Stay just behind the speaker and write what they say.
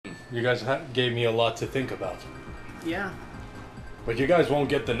You guys gave me a lot to think about. Yeah. But you guys won't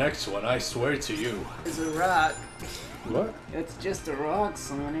get the next one, I swear to you. It's a rock. What? It's just a rock,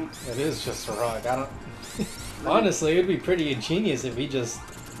 Sonic. It is just a rock. I don't... Honestly, it'd be pretty ingenious if he just...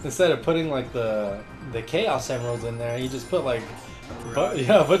 Instead of putting like the Chaos Emeralds in there, he just put like...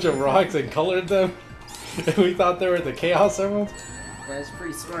 a bunch of rocks and colored them. And we thought they were the Chaos Emeralds. That's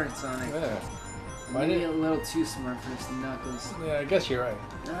pretty smart, Sonic. Yeah. Maybe a little too smart for some Knuckles. Yeah, I guess you're right.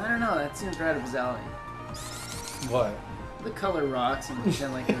 No, I don't know, that seems right up his alley. What? The color rocks and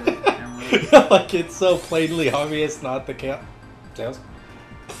pretend like an emerald. Like it's so plainly obvious not the Chaos... Tails?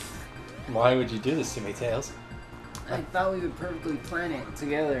 Why would you do this to me, Tails? I thought we would perfectly plan it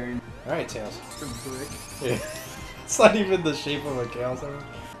together. And Alright, Tails. it's a brick. Yeah. It's not even the shape of a Chaos Emerald.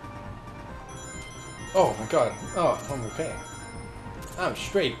 Oh my god. Oh, I'm okay. I'm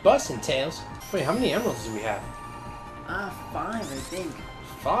straight busting, Tails. Wait, how many emeralds do we have? 5, I think.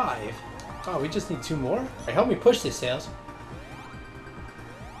 5? Oh, we just need 2 more? Alright, help me push this, Tails.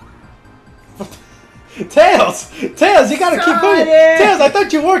 Tails! Tails, you gotta keep pushing! Tails, I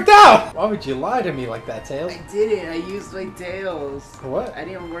thought you worked out! Why would you lie to me like that, Tails? I didn't, I used my tails. What? I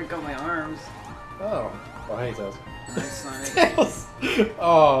didn't work on my arms. Oh. Oh, hey, Tails. Nice, Sonic. Tails!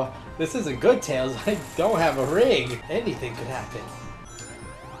 Oh, this isn't good, Tails. I don't have a ring. Anything could happen.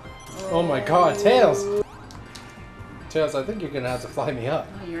 Oh my god, Tails! Tails, I think you're gonna have to fly me up.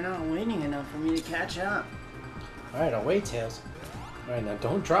 Oh, you're not waiting enough for me to catch up. Alright, I'll wait, Tails. Alright, now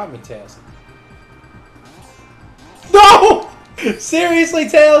don't drop me, Tails. No! Seriously,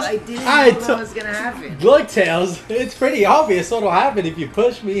 Tails? I didn't know that was gonna happen. Look, Tails, it's pretty obvious what'll happen if you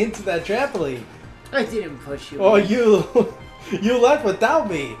push me into that trampoline. I didn't push you. Oh, you left without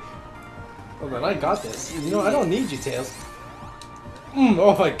me. Oh, man, I got this. You know, I don't need you, Tails.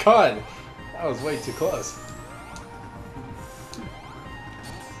 Oh my god. That was way too close.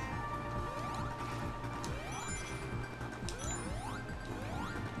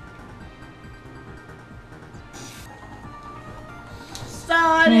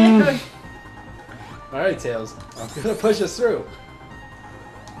 Sonic! Alright, Tails. I'm gonna push us through.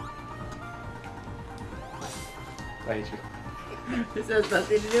 I hate you. This has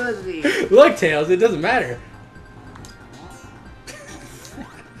nothing to do with me. Look, Tails, it doesn't matter.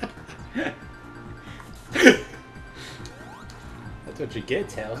 That's what you get,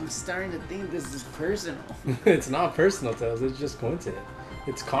 Tails. I'm starting to think this is personal. It's not personal, Tails. It's just coincidence.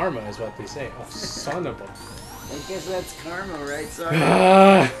 It's karma, is what they say. Oh, son of a... I guess that's karma, right, Sonic?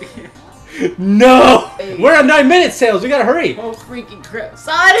 No! Hey. We're at 9 minutes, Tails. We gotta hurry. Oh, freaking crap.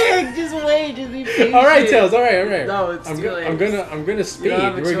 Sonic! Just wait. Just be patient. Alright, Tails. Alright. No, it's too late. I'm gonna speed. You don't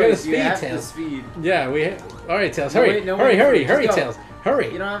have a We're choice. gonna speed, You have Tails. to speed. Yeah, Alright, Tails. No, Hurry. wait, no, hurry, wait. hurry, Just hurry, go. Tails.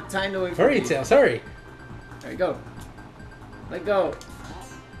 Hurry. You don't have time to wait for Hurry, me. Tails. Hurry. Alright, go. Let go.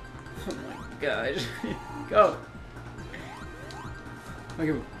 Oh my gosh. Go.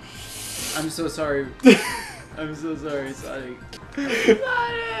 Okay. I'm so sorry. I'm so sorry, Sonic.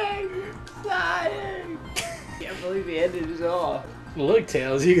 Sonic! Sonic! Can't believe he ended it all. Look,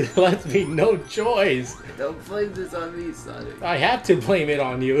 Tails, you left me no choice. Don't blame this on me, Sonic. I have to blame it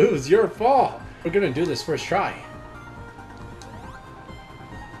on you. It was your fault. We're gonna do this first try.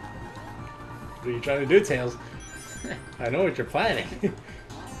 What are you trying to do, Tails? I know what you're planning.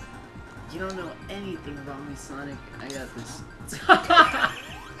 You don't know anything about me, Sonic. I got this.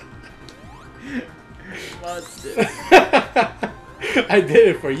 Monster. I did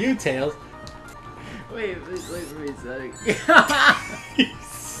it for you, Tails. Wait, please wait for me, Sonic. You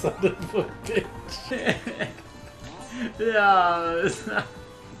son of a bitch. No,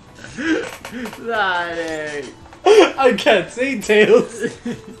 Sonic. I can't see, Tails.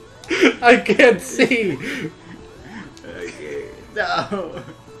 I can't see. Okay, no.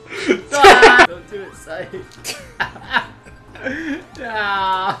 Stop. Don't do it, Sonic.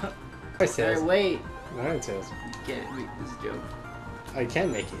 No. Alright, Tails. Alright, wait. Alright, Tails. You can't make this joke. I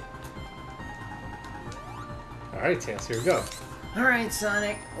can make it. Alright, Tails, here we go. Alright,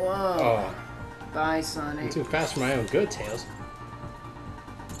 Sonic. Whoa. Oh, Bye, I'm Sonic. too fast for my own good, Tails.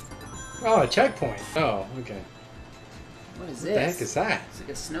 Oh, a checkpoint. Oh, okay. What is What this? the heck is that? It's like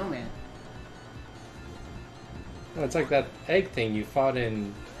a snowman. Oh, it's like that egg thing you fought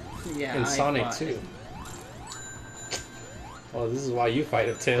in Yeah, in I Sonic fought 2. it. Oh, this is why you fight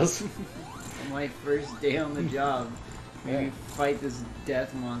it, Tails. On my first day on the job, maybe fight this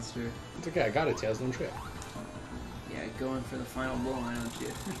death monster. It's okay, I got it, Tails. Don't trip. Yeah, going for the final blow, why don't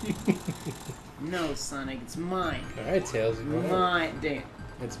you? No, Sonic, it's mine. Alright, Tails. Go ahead. Mine. Dang it.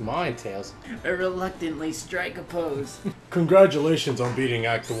 It's mine, Tails. I reluctantly strike a pose. Congratulations on beating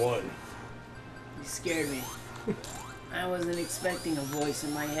Act 1. You scared me. I wasn't expecting a voice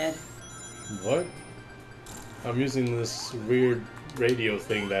in my head. What? I'm using this weird radio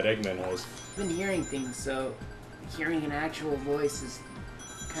thing that Eggman has. I've been hearing things, so hearing an actual voice is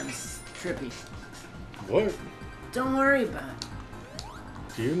kind of trippy. What? Don't worry about it.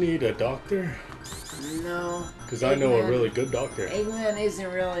 Do you need a doctor? No. Because I know a really good doctor. Eggman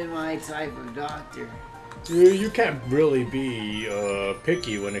isn't really my type of doctor. You can't really be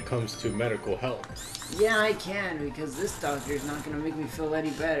picky when it comes to medical help. Yeah, I can, because this doctor's not going to make me feel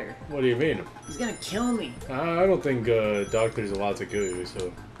any better. What do you mean? He's going to kill me. I don't think doctor's allowed to kill you,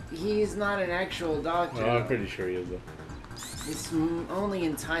 so... He's not an actual doctor. I'm pretty sure he is, though. It's only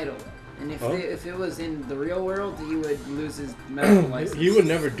in title. And if it was in the real world, he would lose his medical license. He would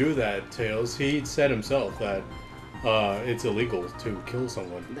never do that, Tails. He said himself that it's illegal to kill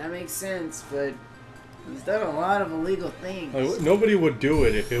someone. That makes sense, but he's done a lot of illegal things. Nobody would do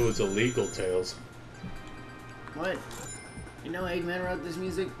it if it was illegal, Tails. What? You know Eggman wrote this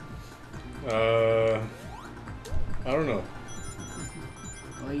music? I don't know.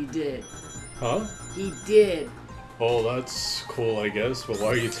 Well, he did. Huh? He did. Oh, that's cool, I guess. But why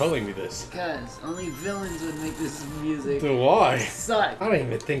are you telling me this? Because only villains would make this music. Then why? Suck. I don't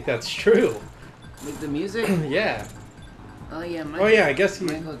even think that's true. Make the music? Yeah. Oh yeah. I guess he...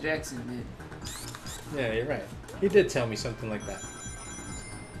 Michael Jackson did. Yeah, you're right. He did tell me something like that.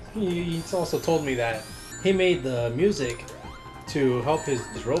 He's also told me that he made the music to help his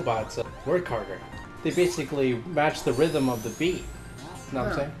robots work harder. They basically match the rhythm of the beat. You know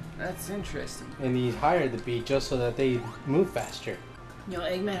what I'm saying? That's interesting. And he hired the beat just so that they move faster. You know,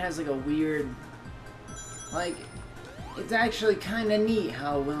 Eggman has like a weird... Like, it's actually kind of neat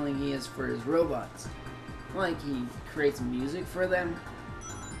how willing he is for his robots. Like, he creates music for them.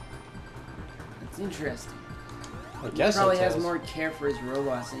 It's interesting. I guess he probably has more care for his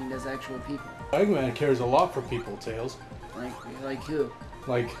robots than he does actual people. Eggman cares a lot for people, Tails. Like who?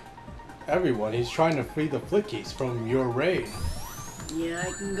 Like everyone. He's trying to free the Flickies from your raid. Yeah,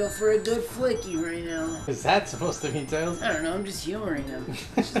 I can go for a good flicky right now. Is that supposed to mean, Tails? I don't know, I'm just humoring him.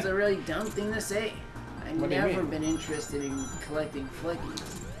 It's just a really dumb thing to say. I've never been interested in collecting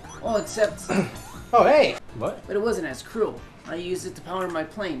flickies. Oh, except... Oh, hey! What? But it wasn't as cruel. I used it to power my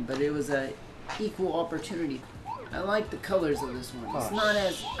plane, but it was a equal opportunity. I like the colors of this one. It's not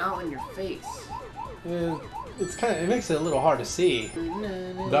as out in your face. Yeah, it makes it a little hard to see.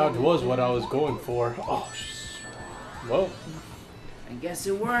 That was what I was going for. Oh, well... I guess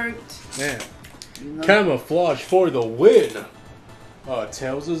it worked. Man. Camouflage for the win.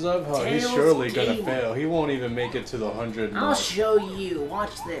 Tails is up? Oh, he's surely gonna fail. He won't even make it to the 100 mark. I'll show you.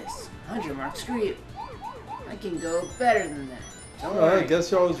 Watch this. 100 mark, screw you. I can go better than that. Don't worry. I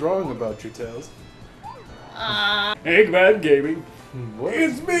guess I was wrong about you, Tails. Eggman Gaming. What?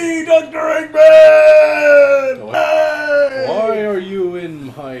 It's me, Dr. Eggman! Why are you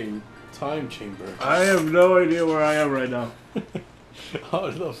in my time chamber? I have no idea where I am right now. How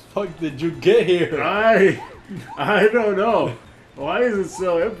the fuck did you get here? I don't know. Why is it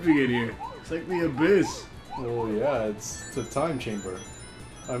so empty in here? It's like the abyss. Oh yeah, it's the time chamber.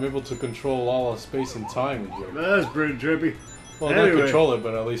 I'm able to control all of space and time in here. That's pretty trippy. Well, not control it,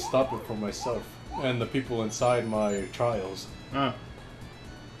 but at least stop it for myself and the people inside my trials. Huh.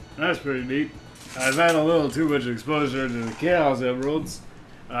 That's pretty neat. I've had a little too much exposure to the Chaos Emeralds.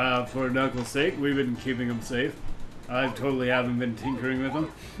 For Knuckles' sake, we've been keeping them safe. I totally haven't been tinkering with them.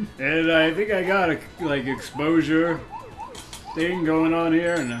 And I think I got a, like, exposure thing going on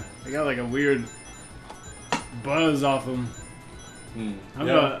here, and I got, like, a weird buzz off them. I'm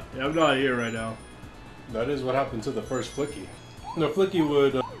not here right now. That is what happened to the first Flicky. The Flicky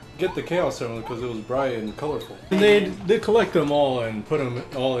would get the Chaos Emerald because it was bright and colorful. And they collect them all and put them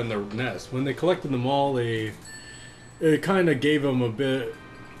all in their nest. When they collected them all, it kind of gave them a bit,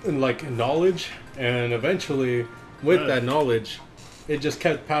 like, knowledge, and eventually... With that knowledge, it just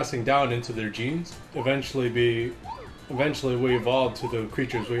kept passing down into their genes. Eventually we evolved to the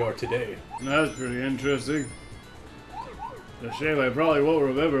creatures we are today. That's pretty interesting. It's a shame I probably won't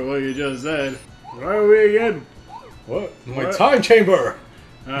remember what you just said. Where are we again? What? My time chamber!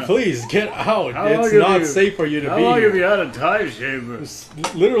 Please, get out! It's not safe for you to be here. How long have you had a time chamber?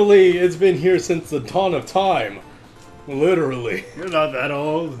 Literally, it's been here since the dawn of time. Literally. You're not that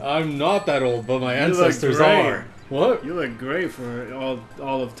old. I'm not that old, but my ancestors are. What? You look great for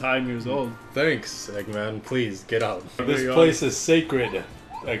all of time years old. Thanks, Eggman. Please, get out. This place is sacred,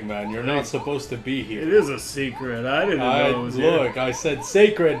 Eggman. You're not supposed to be here. It is a secret. I didn't know it was here. Look, I said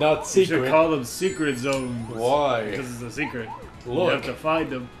sacred, not secret. You should call them secret zones. Why? Because it's a secret. Look. You have to find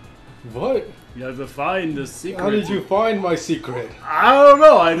them. What? You have to find the secret. How did you find my secret? I don't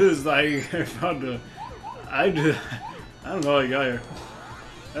know. I just, like, I found a... I don't know how you got here.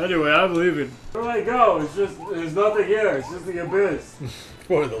 Anyway, I'm leaving. Where do I go? It's just, there's nothing here. It's just the abyss.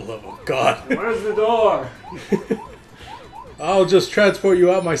 For the love of God. Where's the door? I'll just transport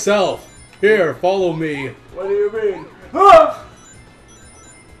you out myself. Here, follow me. What do you mean? Ah!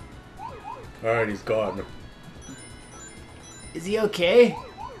 Alright, he's gone. Is he okay?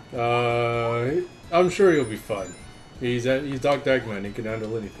 I'm sure he'll be fine. He's Dr. Eggman. He can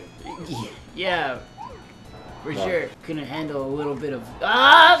handle anything. Yeah, for sure. Couldn't handle a little bit of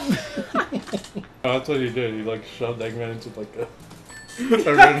That's what he did. He like shoved Eggman into like a.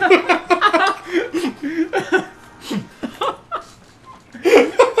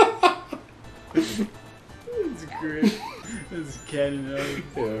 It's great. It's canon out.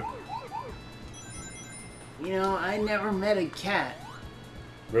 Yeah. You know, I never met a cat.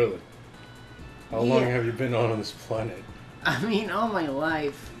 Really? How long have you been on this planet? I mean, all my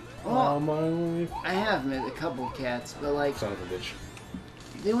life. Well, All my life. I have met a couple cats, but like, Son of a bitch.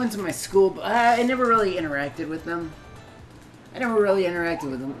 they went to my school, but I never really interacted with them.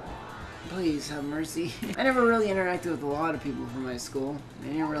 Please have mercy. I never really interacted with a lot of people from my school. They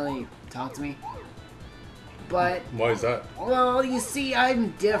didn't really talk to me. But, Why is that? well, you see,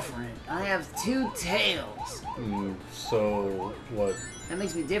 I'm different. I have 2 tails. So what? That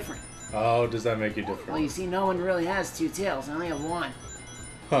makes me different. How does that make you Well, different? you see, no one really has 2 tails. I only have 1.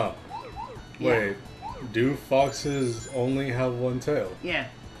 Huh? Yeah. Wait. Do foxes only have 1 tail? Yeah.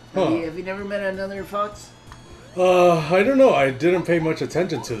 Huh. Have you never met another fox? I don't know. I didn't pay much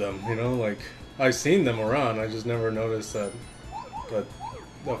attention to them. You know, like I've seen them around. I just never noticed that the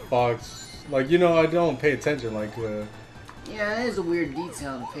fox. Like, you know, I don't pay attention. Like, Yeah, that is a weird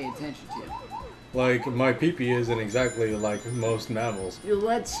detail to pay attention to. like my pee-pee isn't exactly like most mammals. Dude,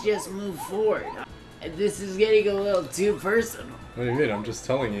 let's just move forward. This is getting a little too personal. What do you mean? I'm just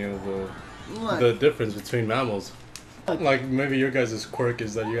telling you Look, the difference between mammals. Like maybe your guys' quirk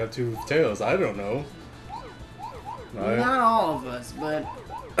is that you have 2 tails. I don't know. not all of us, but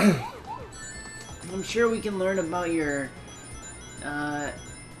I'm sure we can learn about your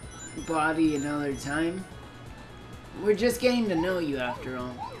body another time. We're just getting to know you after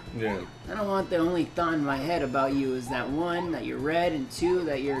all. Yeah. I don't want the only thought in my head about you is that 1, that you're red, and 2,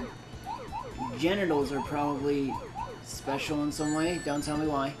 that your genitals are probably special in some way. Don't tell me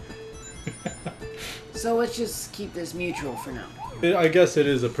why. So let's just keep this mutual for now. I guess it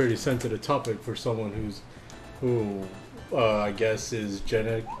is a pretty sensitive topic for someone who I guess is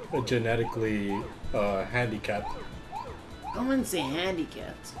genetically handicapped. I wouldn't say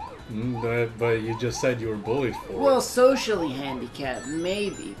handicapped. But you just said you were bullied for Well, it. socially handicapped,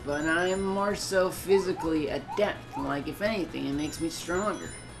 maybe, but I'm more so physically adept. Like, if anything, it makes me stronger.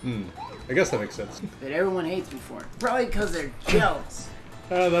 I guess that makes sense. But everyone hates me for it. Probably because they're jealous.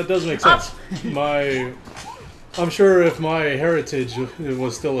 That does make sense. I'm sure if my heritage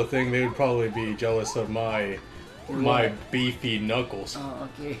was still a thing, they would probably be jealous of my beefy knuckles. Oh,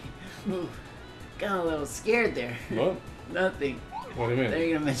 okay. Ooh, got a little scared there. What? Nothing. What do you mean?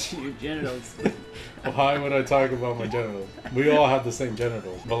 They're gonna mention your genitals. Why would I talk about my genitals? We all have the same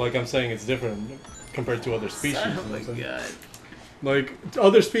genitals, but like I'm saying, it's different compared to other species. Oh you know my what I'm saying? god. Like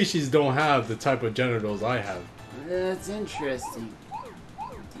other species don't have the type of genitals I have. That's interesting.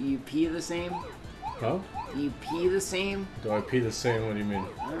 Do you pee the same? Huh? Do you pee the same? Do I pee the same? What do you mean?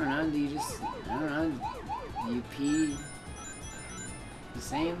 I don't know. Do you just... I don't know. Do you pee the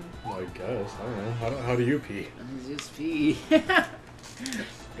same? I guess. I don't know. How do you pee? I just pee.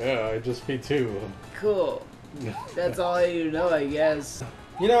 Yeah, I just pee too. Cool. That's all I need to know, I guess.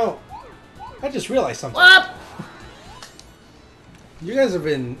 You know, I just realized something. What? You guys have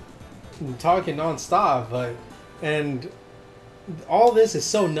been talking nonstop, and all this is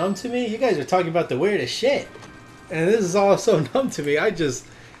so numb to me. You guys are talking about the weirdest shit, and this is all so numb to me. I just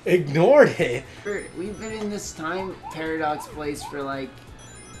ignored it. We've been in this time paradox place for like,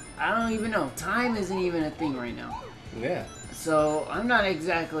 I don't even know. Time isn't even a thing right now. Yeah. So I'm not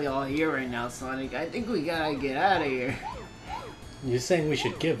exactly all here right now, Sonic. I think we gotta get out of here. You saying we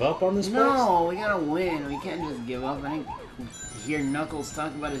should give up on this place? No, we gotta win. We can't just give up. I think hear Knuckles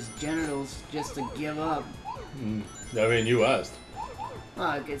talk about his genitals just to give up. I mean, you asked.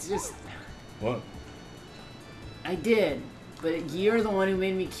 Look, it's just... What? I did. But you're the one who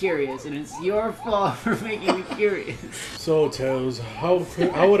made me curious, and it's your fault for making me curious. So, Tails, how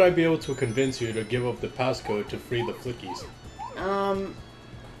would I be able to convince you to give up the passcode to free the Flickies?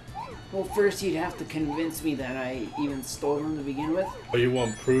 Well, first you'd have to convince me that I even stole them to begin with. Or you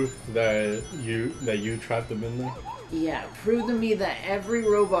want proof that you trapped them in there? Yeah, prove to me that every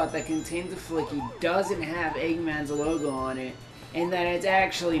robot that contains a Flicky doesn't have Eggman's logo on it, and that it's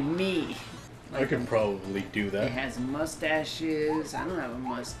actually me. I could probably do It that. has mustaches. I don't have a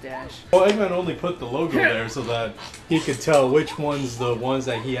mustache. Well, Eggman only put the logo there so that he could tell which one's the ones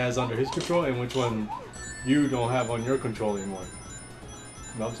that he has under his control and which one you don't have on your control anymore.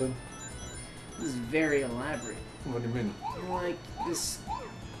 You know what I'm saying? This is very elaborate. What do you mean? Like this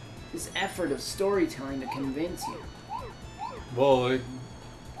effort of storytelling to convince you. Well,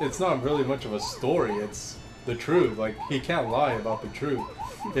 it's not really much of a story. It's the truth. Like, he can't lie about the truth.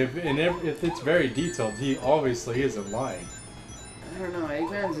 If it's very detailed, he obviously isn't lying. I don't know.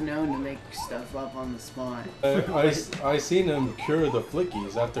 Eggman's known to make stuff up on the spot. I seen him cure the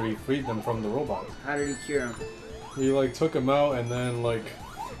Flickies after he freed them from the robots. How did he cure them? He like took them out and then like,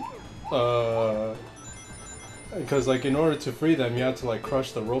 because like in order to free them, you had to like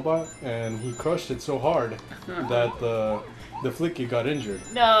crush the robot, and he crushed it so hard that the Flicky got injured.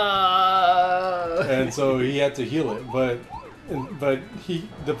 No. And so he had to heal it, but the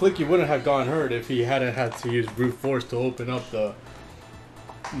Flicky wouldn't have gotten hurt if he hadn't had to use brute force to open up the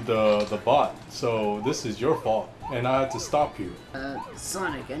bot. So this is your fault, and I had to stop you.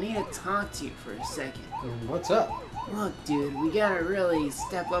 Sonic, I need to talk to you for a second. What's up? Look, dude, we gotta really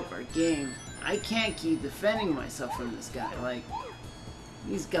step up our game. I can't keep defending myself from this guy. Like,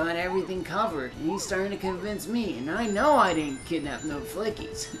 he's got everything covered, and he's starting to convince me, and I know I didn't kidnap no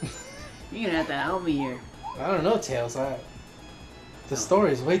flickies. You're gonna have to help me here. I don't know, Tails. The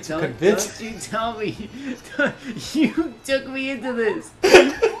story is way too convincing. Don't you tell me. You took me into this.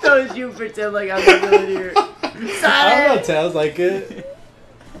 Don't you pretend like I'm a villain here. I don't know, Tails. Like it.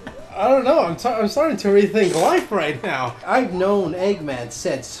 I don't know. I'm starting to rethink life right now. I've known Eggman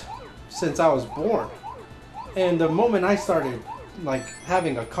since I was born, and the moment I started like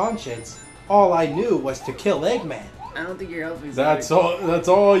having a conscience, all I knew was to kill Eggman. I don't think you're helping. That's all. That's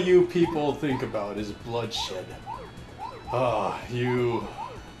all you people think about is bloodshed. You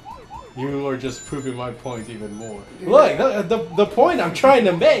are just proving my point even more. Look, the point I'm trying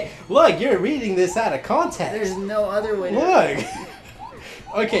to make. Look, you're reading this out of context. There's no other way to look.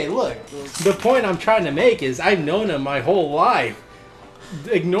 Okay, look. The point I'm trying to make is I've known him my whole life.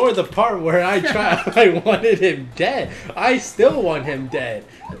 Ignore the part where I wanted him dead. I still want him dead.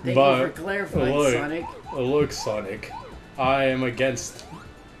 Thank you for clarifying, Sonic. Look, Sonic. I am against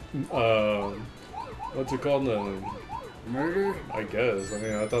what's it called? Murder? I guess. I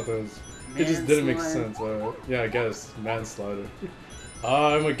mean, I thought that was... It just didn't make sense. Yeah, I guess. Manslaughter.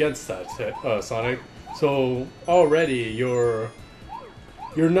 I'm against that, Sonic. So, already, your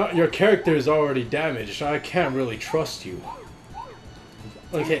character is already damaged. I can't really trust you.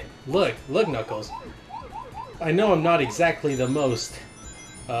 Okay, look, Knuckles. I know I'm not exactly the most...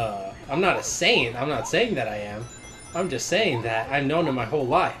 I'm not a saint. I'm not saying that I am. I'm just saying that I've known him my whole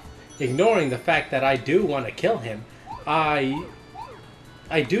life. Ignoring the fact that I do want to kill him, I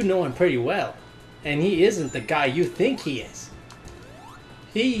do know him pretty well, and he isn't the guy you think he is.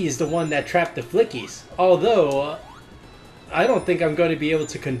 He's the one that trapped the Flickies. Although, I don't think I'm going to be able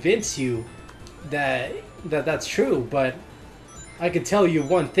to convince you that that's true, but I can tell you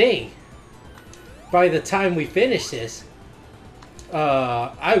one thing. By the time we finish this,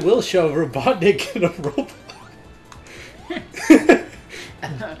 I will show Robotnik in a robot.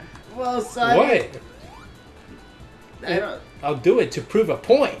 Well, Sonic. What? I'll do it to prove a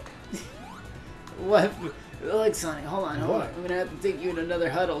point. What? Look, Sonic, hold on. What? I'm gonna have to take you in another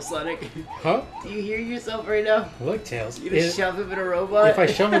huddle, Sonic. Huh? Do you hear yourself right now? Look, Tails. You gonna shove him in a robot? If I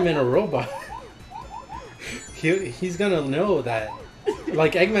shove him in a robot, he's gonna know that.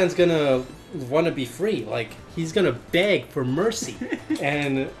 Like, Eggman's gonna want to be free. Like, he's gonna beg for mercy,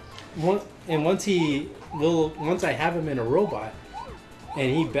 and once I have him in a robot,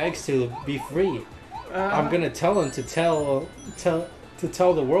 and he begs to be free, I'm gonna tell him to tell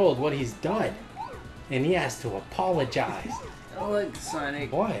the world what he's done, and he has to apologize. Look,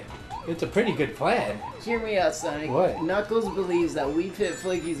 Sonic. What? It's a pretty good plan. Hear me out, Sonic. What? Knuckles believes that we pit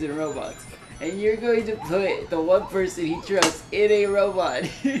Flickies in robots, and you're going to put the one person he trusts in a robot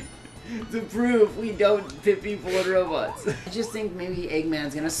to prove we don't pit people in robots. I just think maybe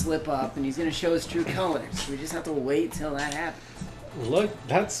Eggman's gonna slip up and he's gonna show his true colors. We just have to wait till that happens. Look,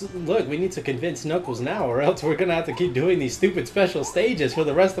 we need to convince Knuckles now, or else we're gonna have to keep doing these stupid special stages for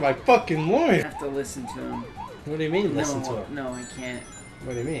the rest of my fucking I life. have to listen to him. What do you mean, listen to him? No, I can't.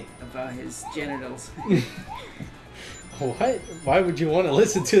 What do you mean? About his genitals. What? Why would you want to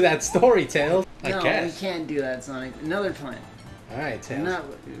listen to that story, Tails? No, I guess. we can't do that, Sonic. Another plan. Alright, I'm Tails. not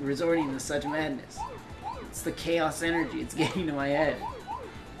resorting to such madness. It's the chaos energy. It's getting to my head.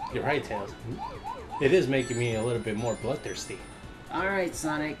 You're right, Tails. It is making me a little bit more bloodthirsty. Alright,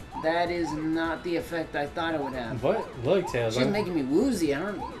 Sonic. That is not the effect I thought it would have. What? Look, Tails. She's making me woozy. I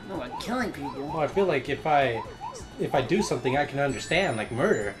don't know about killing people. Well, I feel like if I do something I can understand, like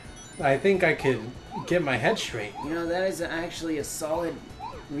murder, I think I could get my head straight. You know, that is actually a solid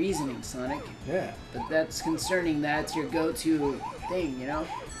reasoning, Sonic. Yeah. But that's concerning. That's your go-to thing, you know?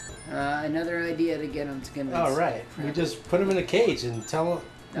 Another idea to get him to convince. Oh, right. We just put him in a cage and tell him...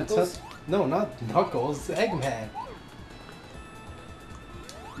 Knuckles? No, not Knuckles. Eggman.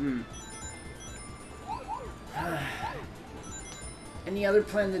 Any other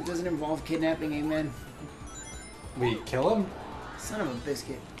plan that doesn't involve kidnapping Eggman? We kill him? Son of a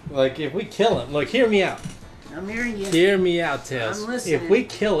biscuit. Like, if we kill him... Look, hear me out. I'm hearing you. Hear me out, Tails. I'm listening. If we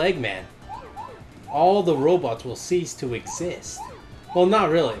kill Eggman, all the robots will cease to exist. Well, not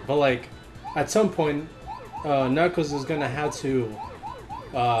really, but like, at some point, Knuckles is gonna have to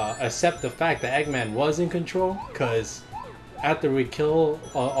accept the fact that Eggman was in control, because after we kill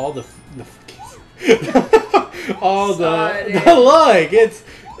all the all the look,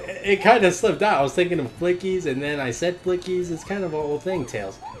 it kind of slipped out. I was thinking of Flickies, and then I said Flickies. It's kind of a whole thing,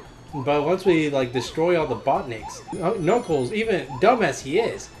 Tails. But once we like destroy all the Botniks, Knuckles, even dumb as he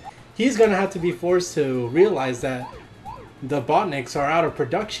is, he's gonna have to be forced to realize that the Botniks are out of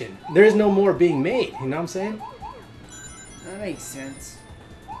production. There's no more being made. You know what I'm saying? That makes sense.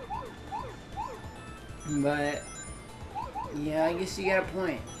 But yeah, I guess you got a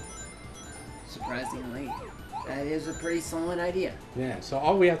point. Surprisingly, that is a pretty solid idea. Yeah. So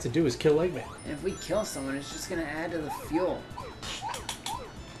all we have to do is kill Eggman. And if we kill someone, it's just gonna add to the fuel.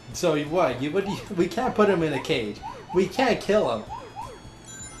 So what? We can't put him in a cage. We can't kill him.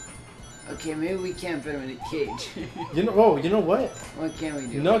 Okay, maybe we can't put him in a cage. You know? Oh, you know what? What can we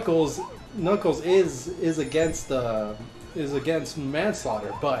do? Knuckles is against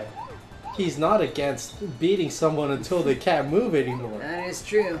manslaughter, but he's not against beating someone until they can't move anymore. That is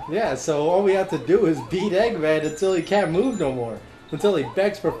true. Yeah. So all we have to do is beat Eggman until he can't move no more, until he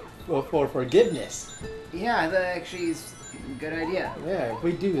begs for forgiveness. Yeah, that actually is a good idea. Yeah. If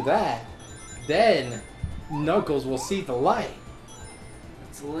we do that, then Knuckles will see the light.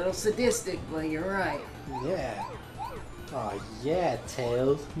 It's a little sadistic, but you're right. Yeah. Oh yeah,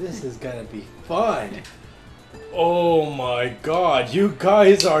 Tails. This is gonna be fun. Oh my god, you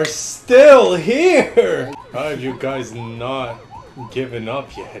guys are still here! How have you guys not given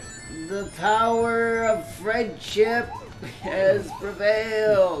up yet? The power of friendship has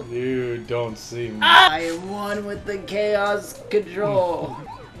prevailed. You don't seem... I am one with the chaos control.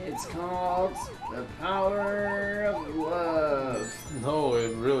 It's called the power of love. No,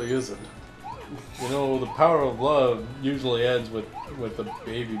 it really isn't. You know, the power of love usually ends with a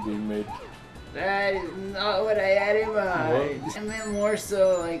baby being made. That is not what I had in mind. What? I meant more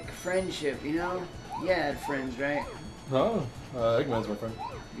so like friendship, you know? You had friends, right? Oh, Eggman's my friend.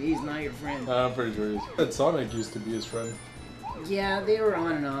 He's not your friend. I'm pretty sure he is. But Sonic used to be his friend. Yeah, they were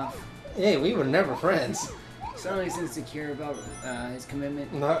on and off. Hey, we were never friends. Sonic's insecure about his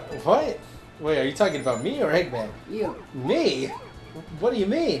commitment. Not, what? Wait, are you talking about me or Eggman? You. Me? What do you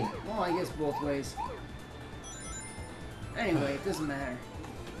mean? Well, I guess both ways. Anyway, it doesn't matter.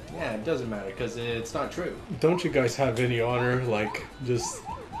 Yeah, it doesn't matter because it's not true. Don't you guys have any honor? Like, just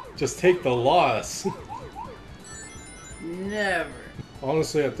take the loss. Never.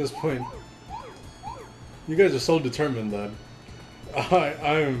 Honestly, at this point, you guys are so determined that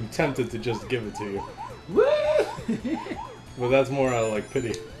I'm tempted to just give it to you. Woo! But that's more out of like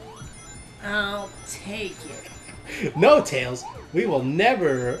pity. I'll take it. No, Tails, we will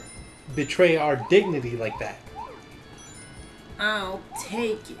never betray our dignity like that. I'll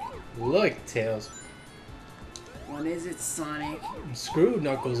take it. Look, Tails, What is it, Sonic? screw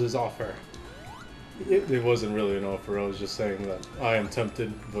Knuckles' offer. It wasn't really an offer. I was just saying that I am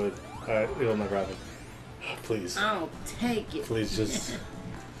tempted, but it'll never happen. Please, I'll take it. please just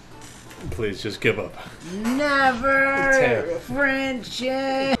give up. Never! Tail.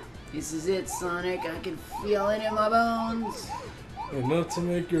 Friendship! This is it, Sonic. I can feel it in my bones. Enough to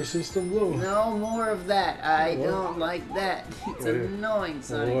make your system blow. No more of that. I What? don't like that. It's What? annoying,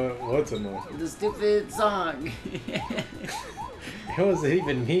 Sonic. What's annoying? The stupid song. It wasn't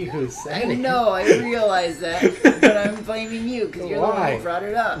even me who I said it. know, I realize that, but I'm blaming you because you're the one Why? who brought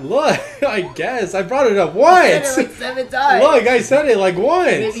it up. Look, I guess I brought it up You once. said it like 7 times. Look, I said it like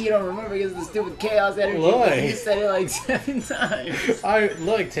once. Maybe you don't remember because of the stupid chaos energy. Look. But you said it like 7 times.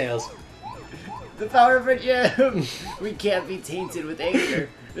 Look, Tails. The power of friendship. We can't be tainted with anger.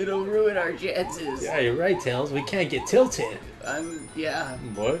 It'll ruin our chances. Yeah, you're right, Tails. We can't get tilted. Yeah.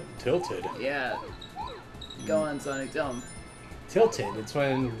 What? Tilted? Yeah. Go on, Sonic. Tell him. Tilted. It's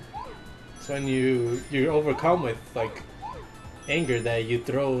when you overcome with like anger that you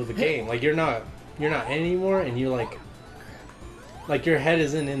throw the game. Like you're not in anymore, and you like your head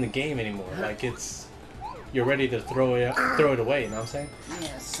isn't in the game anymore. Like you're ready to throw it away. You know what I'm saying?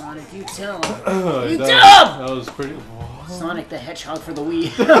 Yeah, Sonic, you tell him. That was pretty. Sonic the Hedgehog for the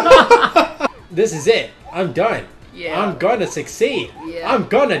Wii. This is it. I'm done. Yeah. I'm gonna succeed. Yeah. I'm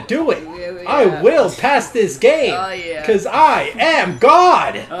gonna do it. Yeah. I will pass this game. Oh, yeah. Cause I am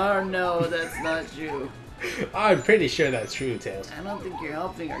God. Oh no, that's not true. I'm pretty sure that's true, Tails. I don't think you're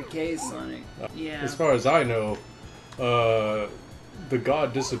helping our case, Sonic. Yeah. As far as I know, the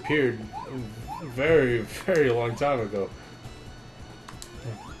God disappeared a very, very long time ago.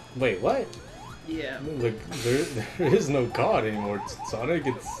 Wait, what? Yeah. Like there is no God anymore, Sonic.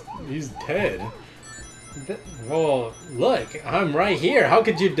 He's dead. Well, look, I'm right here. How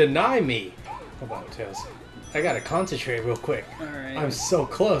could you deny me? Hold on, Tails. I gotta concentrate real quick. Alright. I'm so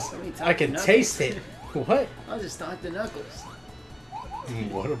close. talk I can to taste Knuckles. it. What? I'll just talk to Knuckles.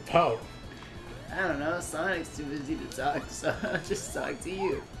 What about? I don't know, Sonic's too busy to talk, so I'll just talk to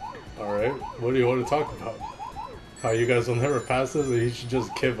you. Alright, what do you want to talk about? How you guys will never pass this and you should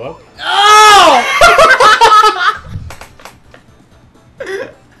just give up? Oh!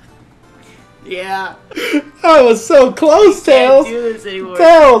 Yeah. I was so close, Can't Tails! do this anymore.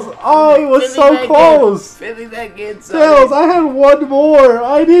 Tails! I was Fit me so back close! in. Fit me back in, Sonic. Tails, I had one more!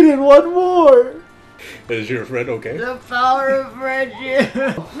 I needed one more! Is your friend okay? The power of friendship.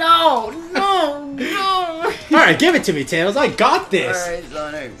 No, no, no. Alright, give it to me, Tails. I got this! Alright,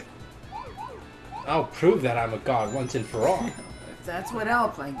 Sonic. I'll prove that I'm a god once and for all. If that's what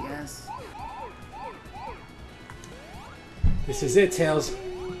helps, I guess. This is it, Tails.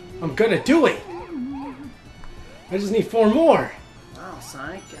 I'm gonna do it! I just need 4 more! Wow,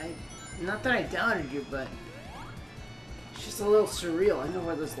 Sonic, not that I doubted you, but it's just a little surreal. I know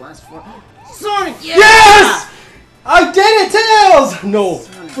where those last 4... Sonic, yeah! Yes! I did it, Tails! No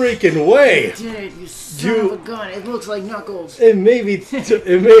Sonic, freaking way! you did it, you son of a gun. It looks like Knuckles. It may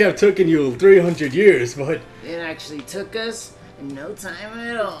have taken you 300 years, but It actually took us no time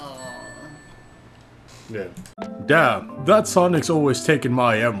at all. yeah. Damn, that Sonic's always taking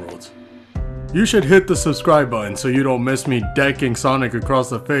my emeralds. You should hit the subscribe button so you don't miss me decking Sonic across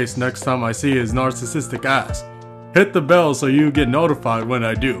the face next time I see his narcissistic ass. Hit the bell so you get notified when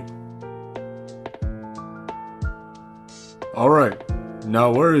I do. Alright,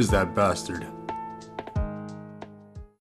 now where is that bastard?